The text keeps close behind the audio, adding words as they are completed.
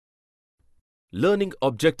Learning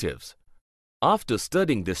objectives. After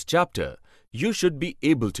studying this chapter, you should be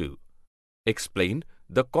able to explain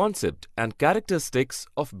the concept and characteristics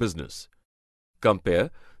of business, compare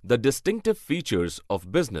the distinctive features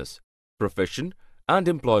of business, profession, and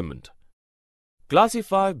employment,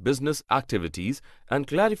 classify business activities and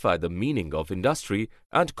clarify the meaning of industry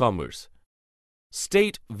and commerce,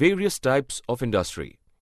 state various types of industry,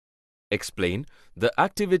 explain the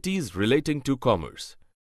activities relating to commerce,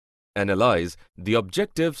 analyze the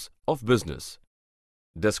objectives of business,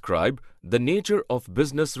 describe the nature of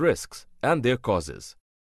business risks and their causes,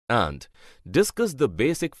 and discuss the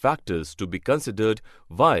basic factors to be considered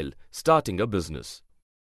while starting a business.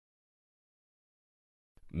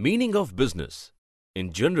 Meaning of business.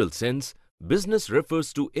 In general sense, business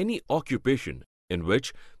refers to any occupation in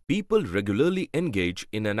which people regularly engage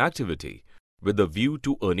in an activity with a view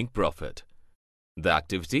to earning profit. The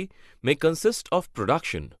activity may consist of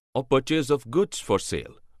production or purchase of goods for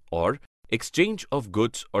sale, or exchange of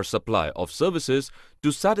goods or supply of services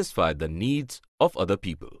to satisfy the needs of other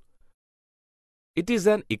people. It is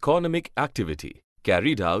an economic activity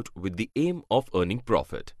carried out with the aim of earning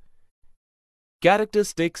profit.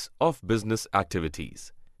 Characteristics of business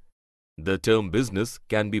activities. The term business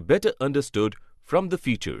can be better understood from the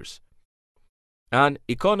features. An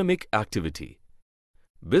economic activity.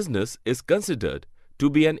 Business is considered to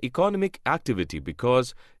be an economic activity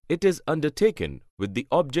because it is undertaken with the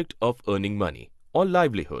object of earning money or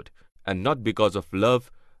livelihood and not because of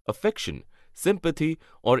love, affection, sympathy,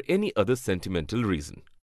 or any other sentimental reason.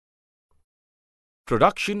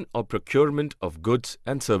 Production or procurement of goods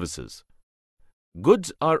and services.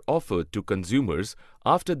 Goods are offered to consumers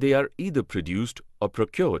after they are either produced or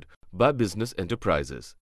procured by business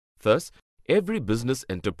enterprises. Thus, every business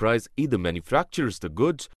enterprise either manufactures the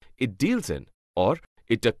goods it deals in or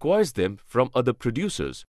it acquires them from other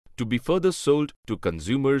producers to be further sold to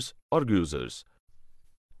consumers or users.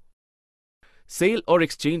 Sale or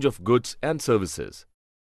exchange of goods and services.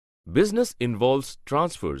 Business involves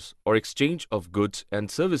transfers or exchange of goods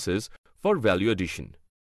and services for value addition.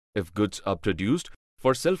 If goods are produced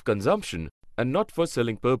for self-consumption and not for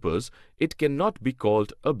selling purpose, it cannot be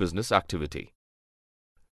called a business activity.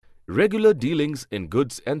 Regular dealings in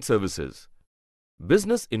goods and services.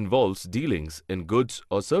 Business involves dealings in goods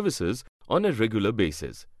or services on a regular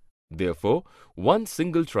basis. Therefore, one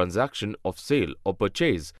single transaction of sale or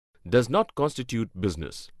purchase does not constitute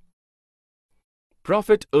business.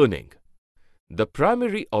 Profit earning. The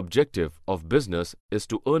primary objective of business is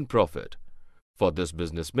to earn profit. For this,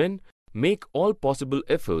 businessmen make all possible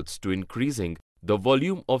efforts to increasing the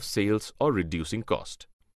volume of sales or reducing cost.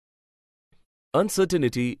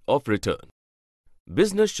 Uncertainty of return.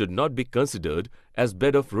 Business should not be considered as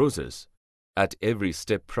bed of roses. At every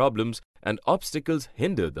step, problems and obstacles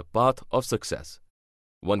hinder the path of success.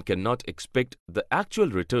 One cannot expect the actual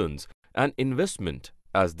returns and investment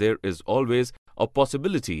as there is always a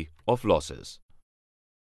possibility of losses.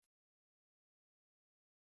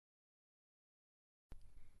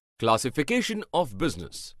 Classification of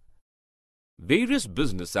business. Various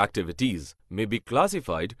business activities may be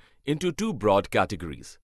classified into two broad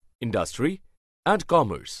categories: industry and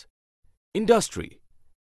commerce. Industry.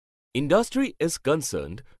 Industry is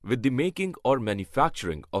concerned with the making or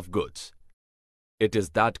manufacturing of goods. It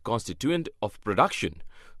is that constituent of production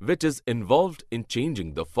which is involved in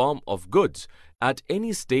changing the form of goods at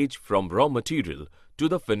any stage from raw material to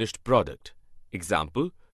the finished product.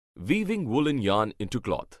 Example, weaving woolen yarn into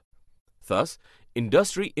cloth. Thus,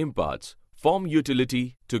 industry imparts form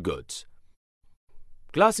utility to goods.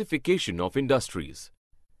 Classification of industries.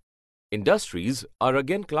 Industries are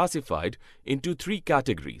again classified into three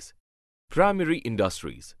categories: primary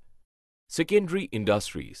industries, secondary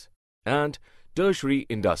industries, and tertiary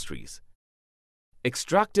industries.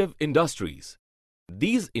 Extractive industries.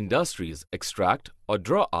 These industries extract or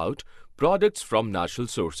draw out products from natural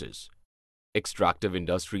sources. Extractive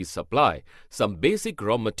industries supply some basic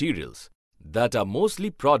raw materials that are mostly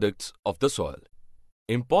products of the soil.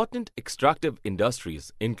 Important extractive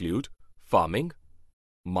industries include farming,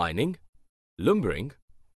 mining, lumbering,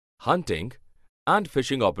 hunting, and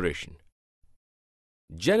fishing operation.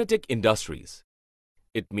 Genetic industries.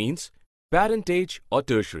 It means parentage or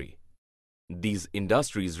tertiary. These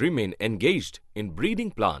industries remain engaged in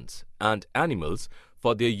breeding plants and animals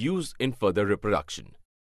for their use in further reproduction.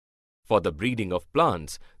 For the breeding of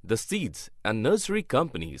plants, the seeds and nursery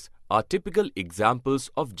companies are typical examples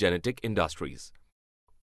of genetic industries.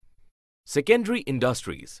 Secondary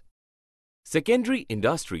industries. Secondary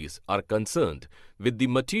industries are concerned with the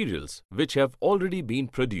materials which have already been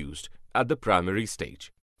produced at the primary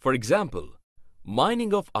stage. For example,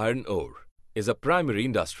 mining of iron ore, is a primary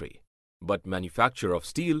industry, but manufacture of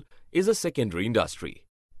steel is a secondary industry.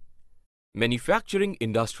 Manufacturing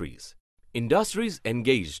industries. Industries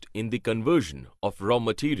engaged in the conversion of raw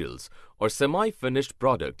materials or semi-finished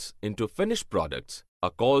products into finished products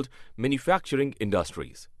are called manufacturing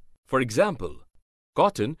industries. For example,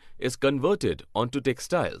 cotton is converted onto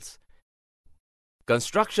textiles.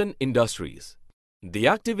 Construction industries. The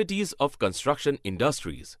activities of construction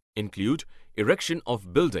industries include erection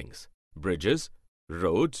of buildings, bridges,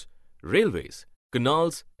 roads, railways,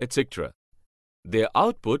 canals, etc. Their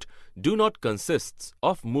output do not consist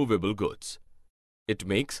of movable goods. It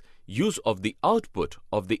makes use of the output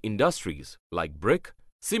of the industries like brick,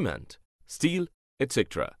 cement, steel,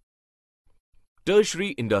 etc. Tertiary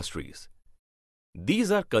industries.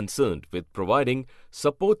 These are concerned with providing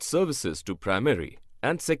support services to primary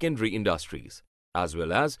and secondary industries, as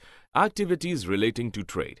well as activities relating to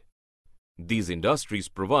trade. These industries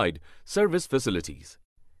provide service facilities.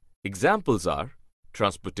 Examples are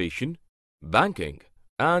transportation, banking,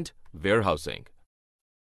 and warehousing.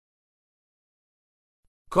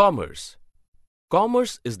 Commerce.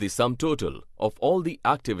 Commerce is the sum total of all the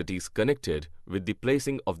activities connected with the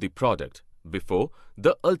placing of the product before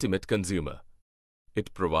the ultimate consumer.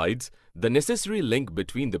 It provides the necessary link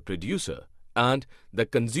between the producer and the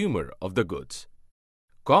consumer of the goods.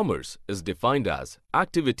 Commerce is defined as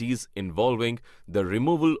activities involving the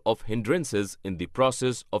removal of hindrances in the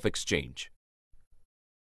process of exchange.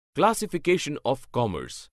 Classification of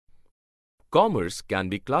commerce. Commerce can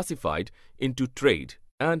be classified into trade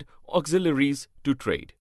and auxiliaries to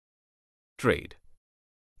trade. Trade.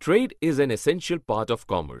 Trade is an essential part of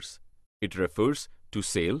commerce. It refers to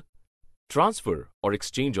sale, transfer or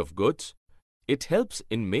exchange of goods. It helps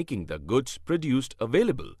in making the goods produced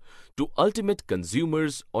available to ultimate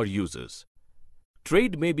consumers or users.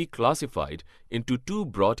 Trade may be classified into two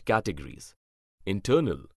broad categories: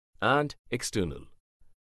 internal and external.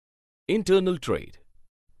 Internal trade.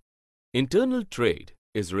 Internal trade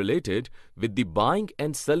is related with the buying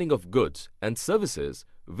and selling of goods and services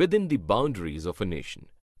within the boundaries of a nation.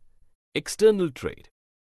 External trade.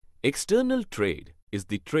 External trade is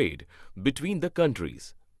the trade between the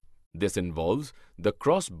countries. This involves the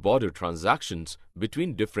cross-border transactions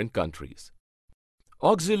between different countries.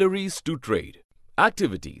 Auxiliaries to trade.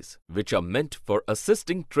 Activities which are meant for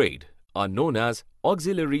assisting trade are known as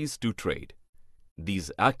auxiliaries to trade.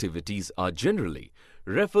 These activities are generally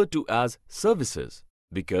referred to as services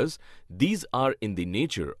because these are in the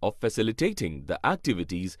nature of facilitating the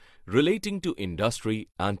activities relating to industry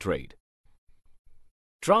and trade.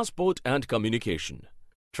 Transport and communication.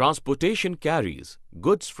 Transportation carries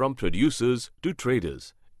goods from producers to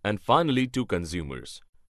traders and finally to consumers.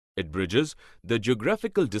 It bridges the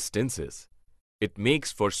geographical distances. It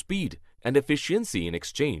makes for speed and efficiency in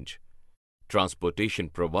exchange. Transportation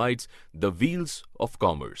provides the wheels of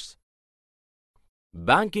commerce.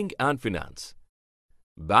 Banking and finance.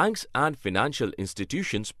 Banks and financial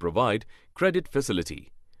institutions provide credit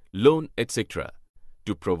facility, loan, etc.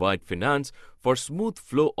 to provide finance for smooth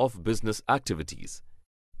flow of business activities.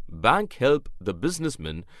 Bank help the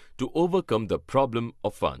businessman to overcome the problem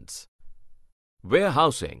of funds.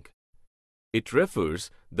 Warehousing. It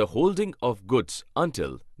refers the holding of goods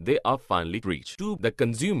until they are finally reached to the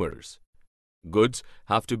consumers. Goods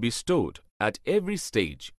have to be stored at every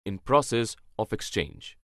stage in process of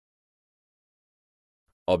exchange.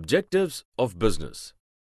 Objectives of business.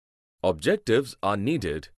 Objectives are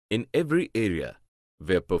needed in every area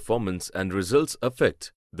where performance and results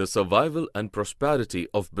affect the survival and prosperity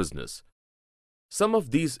of business. Some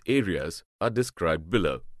of these areas are described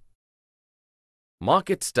below.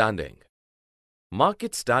 Market standing.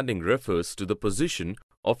 Market standing refers to the position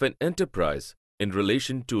of an enterprise in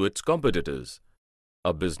relation to its competitors.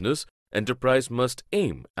 A business enterprise must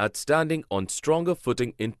aim at standing on stronger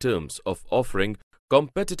footing in terms of offering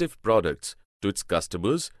competitive products to its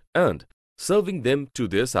customers and serving them to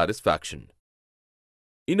their satisfaction.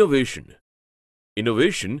 Innovation.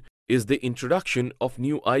 Innovation is the introduction of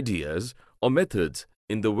new ideas or methods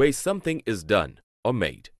in the way something is done or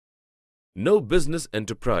made. No business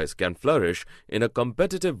enterprise can flourish in a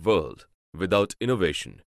competitive world without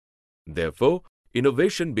innovation. Therefore,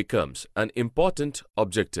 innovation becomes an important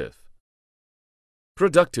objective.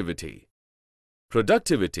 Productivity.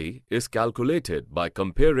 Productivity is calculated by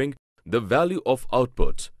comparing the value of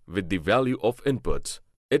outputs with the value of inputs.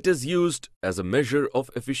 It is used as a measure of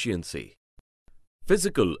efficiency.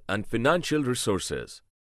 Physical and financial resources.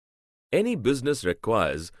 Any business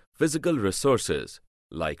requires physical resources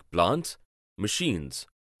like plants, machines,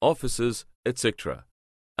 offices, etc.,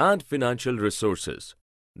 and financial resources,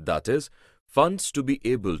 that is, funds to be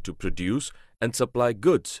able to produce and supply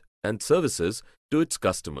goods and services to its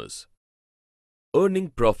customers. Earning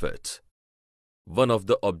profits. One of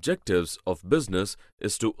the objectives of business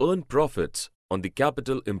is to earn profits on the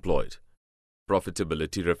capital employed.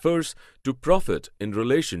 Profitability refers to profit in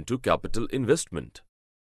relation to capital investment.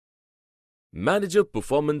 Manager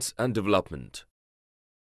performance and development.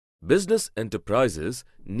 Business enterprises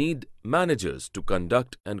need managers to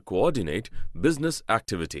conduct and coordinate business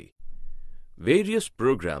activity. Various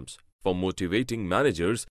programs for motivating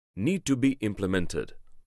managers need to be implemented.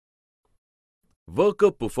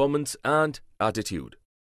 Worker performance and attitude.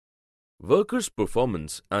 Workers'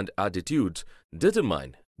 performance and attitudes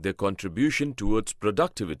determine their contribution towards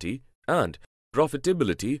productivity and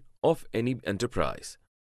profitability of any enterprise.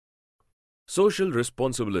 Social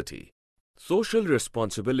responsibility. Social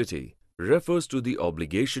responsibility refers to the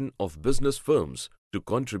obligation of business firms to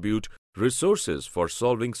contribute resources for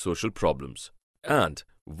solving social problems and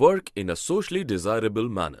work in a socially desirable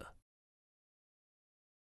manner.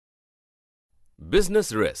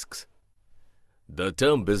 Business risks. The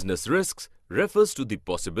term business risks refers to the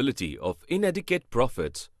possibility of inadequate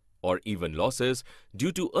profits or even losses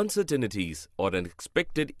due to uncertainties or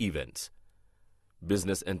unexpected events.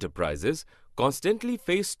 Business enterprises constantly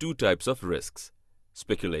face two types of risks: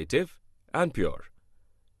 speculative and pure.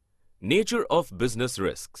 Nature of business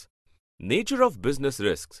risks. Nature of business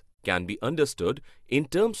risks can be understood in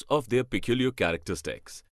terms of their peculiar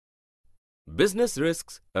characteristics. Business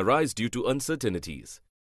risks arise due to uncertainties.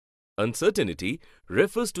 Uncertainty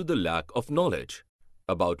refers to the lack of knowledge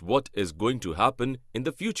about what is going to happen in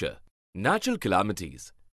the future. Natural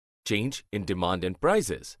calamities, change in demand and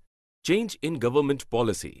prices, change in government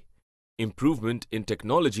policy, improvement in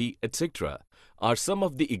technology, etc. are some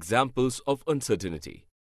of the examples of uncertainty.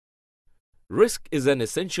 Risk is an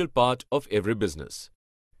essential part of every business.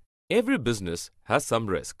 Every business has some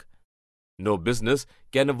risk. No business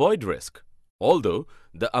can avoid risk, although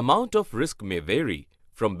the amount of risk may vary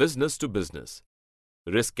from business to business.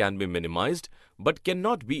 Risk can be minimized but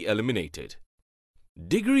cannot be eliminated.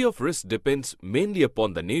 Degree of risk depends mainly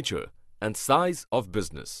upon the nature and size of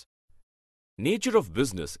business. Nature of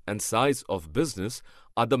business and size of business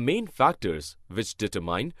are the main factors which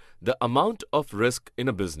determine the amount of risk in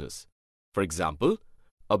a business. For example,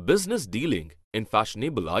 a business dealing in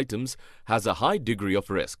fashionable items has a high degree of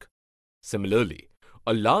risk. Similarly,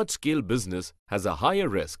 a large-scale business has a higher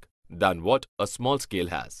risk than what a small scale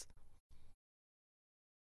has.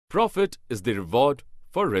 Profit is the reward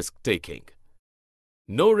for risk-taking.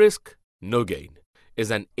 No risk, no gain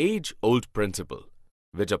is an age-old principle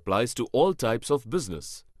which applies to all types of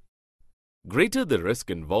business. Greater the risk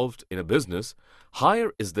involved in a business,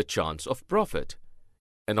 higher is the chance of profit.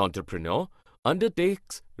 An entrepreneur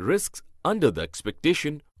undertakes risks under the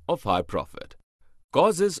expectation of high profit.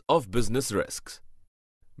 Causes of business risks.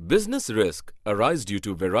 Business risks arise due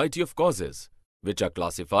to a variety of causes, which are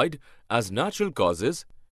classified as natural causes,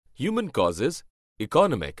 human causes,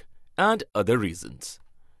 economic, and other reasons.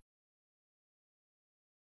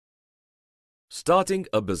 Starting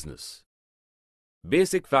a business.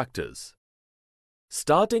 Basic factors.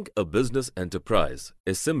 Starting a business enterprise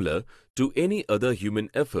is similar to any other human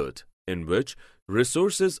effort in which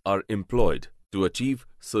resources are employed to achieve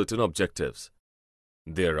certain objectives.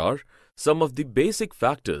 There are some of the basic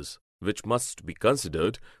factors which must be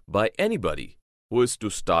considered by anybody who is to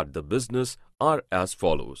start the business are as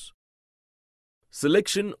follows.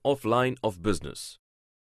 Selection of line of business.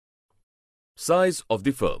 Size of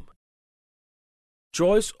the firm.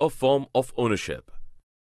 Choice of form of ownership.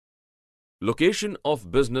 Location of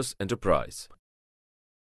business enterprise.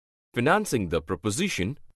 Financing the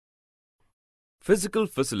proposition. Physical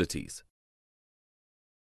facilities.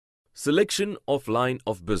 Selection of line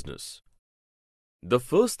of business. The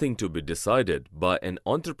first thing to be decided by an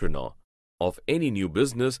entrepreneur of any new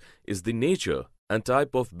business is the nature and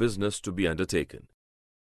type of business to be undertaken.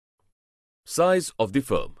 Size of the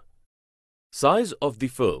firm. Size of the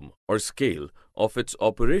firm or scale of its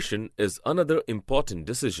operation is another important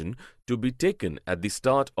decision to be taken at the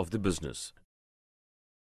start of the business.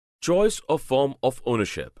 Choice of form of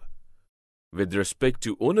ownership. With respect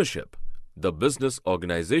to ownership, the business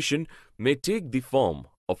organization may take the form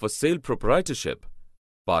of a sole proprietorship,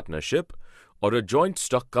 partnership, or a joint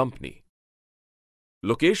stock company.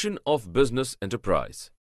 Location of business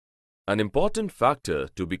enterprise. An important factor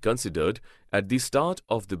to be considered at the start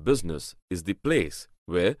of the business is the place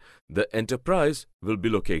where the enterprise will be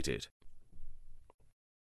located.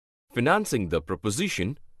 Financing the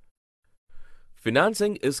proposition.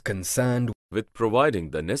 Financing is concerned with providing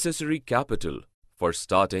the necessary capital for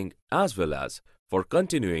starting as well as for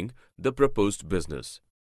continuing the proposed business.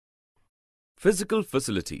 Physical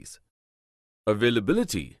facilities.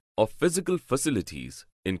 Availability of physical facilities,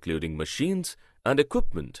 including machines and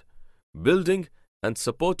equipment, building and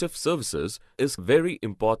supportive services, is very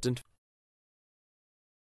important.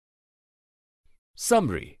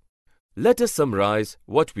 Summary. Let us summarize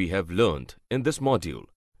what we have learned in this module.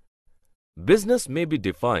 Business may be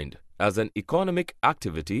defined as an economic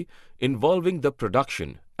activity involving the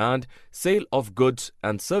production and sale of goods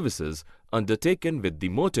and services undertaken with the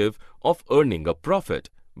motive of earning a profit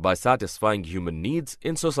by satisfying human needs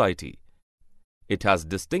in society. It has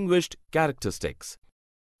distinguished characteristics.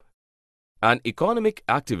 An economic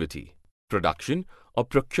activity, production or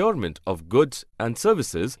procurement of goods and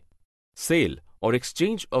services, sale or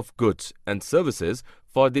exchange of goods and services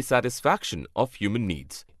for the satisfaction of human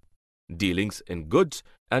needs, dealings in goods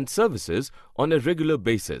and services on a regular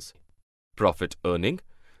basis, profit earning,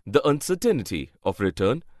 the uncertainty of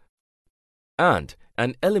return, and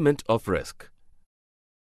an element of risk.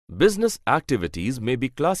 Business activities may be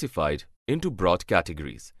classified into broad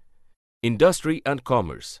categories. Industry and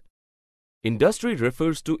commerce. Industry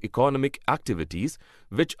refers to economic activities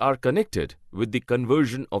which are connected with the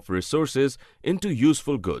conversion of resources into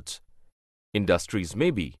useful goods. Industries may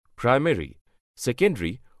be primary,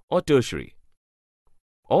 secondary, or tertiary.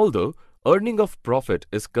 Although earning of profit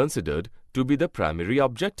is considered to be the primary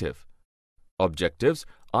objective, objectives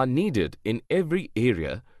are needed in every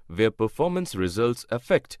area where performance results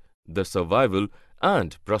affect the survival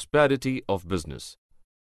and prosperity of business.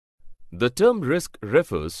 The term risk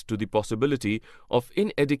refers to the possibility of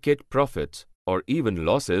inadequate profits or even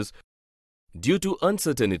losses due to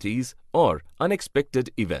uncertainties or unexpected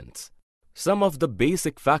events. Some of the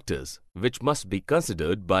basic factors which must be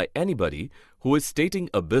considered by anybody who is stating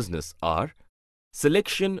a business are: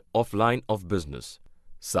 selection of line of business,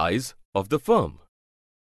 size of the firm,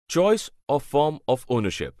 choice of form of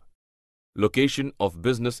ownership, location of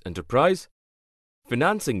business enterprise,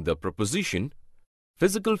 financing the proposition,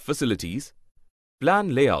 physical facilities,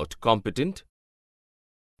 plan layout competent,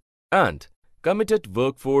 and committed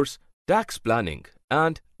workforce, tax planning,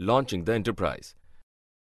 and launching the enterprise.